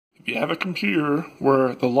you have a computer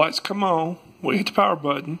where the lights come on, we hit the power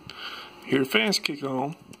button, hear fans kick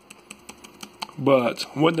on, but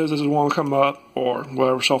Windows doesn't want to come up, or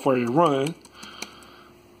whatever software you're running,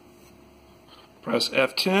 press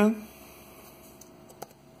F10,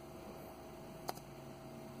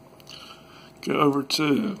 go over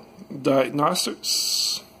to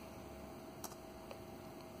Diagnostics,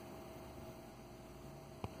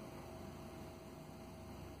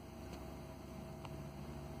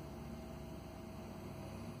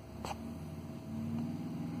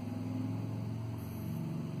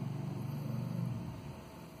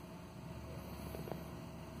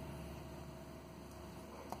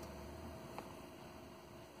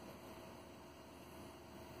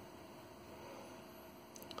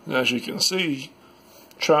 and as you can see,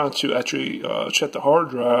 trying to actually check the hard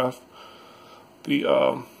drive, the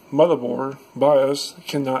motherboard BIOS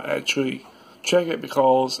cannot actually check it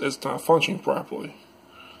because it's not functioning properly.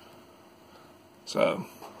 So,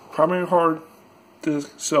 primary hard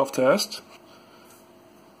disk self-test.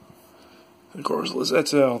 Of course, let's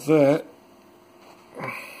exit out that.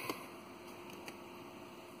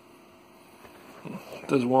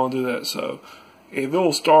 Doesn't want to do that, so if it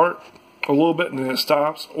will start a little bit and then it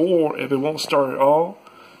stops, or if it won't start at all,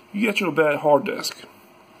 you get you a bad hard disk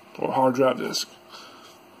or hard drive disk.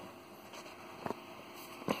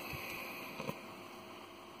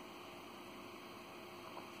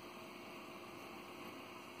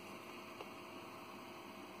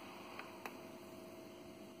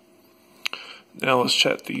 Now let's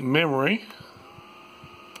check the memory.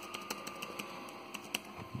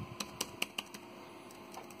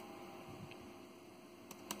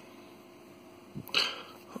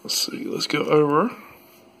 Let's see, let's go over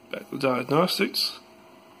back to Diagnostics,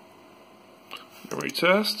 memory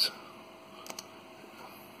test.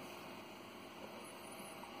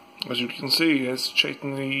 As you can see, it's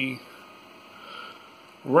checking the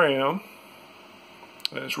RAM,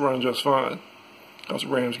 and it's running just fine because the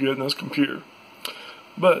RAM's good in this computer.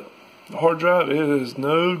 But the hard drive, it is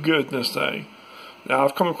no good in this thing. Now,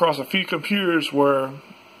 I've come across a few computers where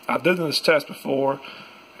I did this test before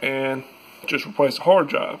and just replace the hard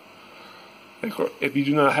drive. If you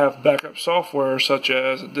do not have backup software such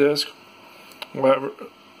as a disk, whatever,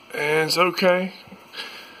 and it's okay,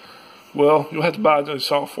 well, you'll have to buy new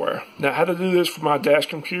software. Now, I had to do this for my dad's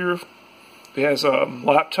computer. He has a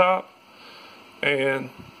laptop,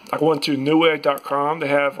 and I went to Newegg.com. They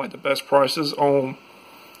have like the best prices on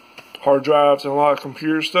hard drives and a lot of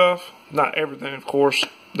computer stuff. Not everything, of course.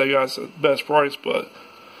 They got the best price, but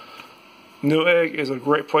Newegg is a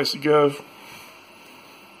great place to go.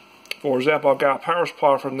 For example, I got a power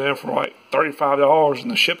supply from them for like $35 and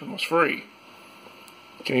the shipping was free.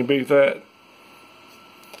 Can you beat that?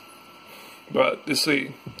 But you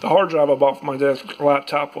see, the hard drive I bought for my dad's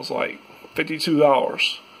laptop was like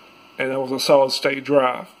 $52, and that was a solid state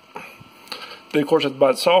drive. Then of course I had to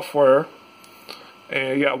buy the software,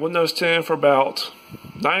 and you got Windows 10 for about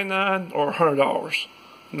 $99 or $100.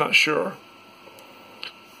 I'm not sure.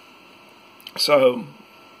 So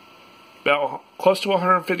about close to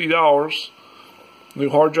 $150, new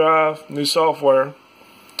hard drive, new software,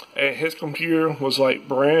 and his computer was like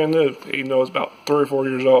brand new, even though it's about 3 or 4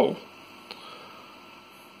 years old.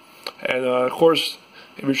 And of course,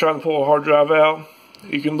 if you're trying to pull a hard drive out,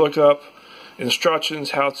 you can look up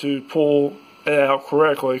instructions how to pull it out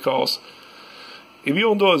correctly, because if you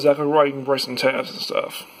don't do it exactly right, you can break some tabs and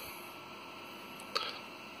stuff.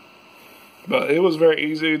 But it was very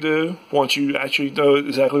easy to do once you actually know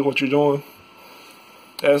exactly what you're doing.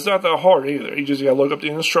 And it's not that hard either. You just gotta look up the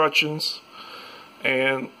instructions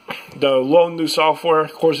and load new software.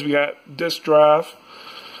 Of course, if you got disk drive,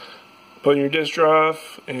 put in your disk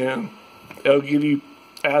drive, and it'll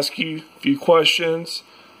ask you a few questions.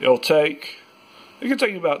 It can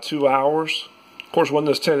take you about 2 hours. Of course,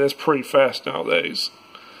 Windows 10 is pretty fast nowadays.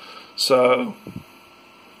 So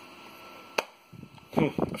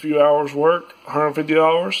a few hours work,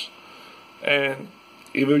 $150, and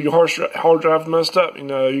even your hard drive messed up, you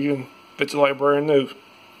can fix it like brand new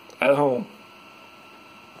at home.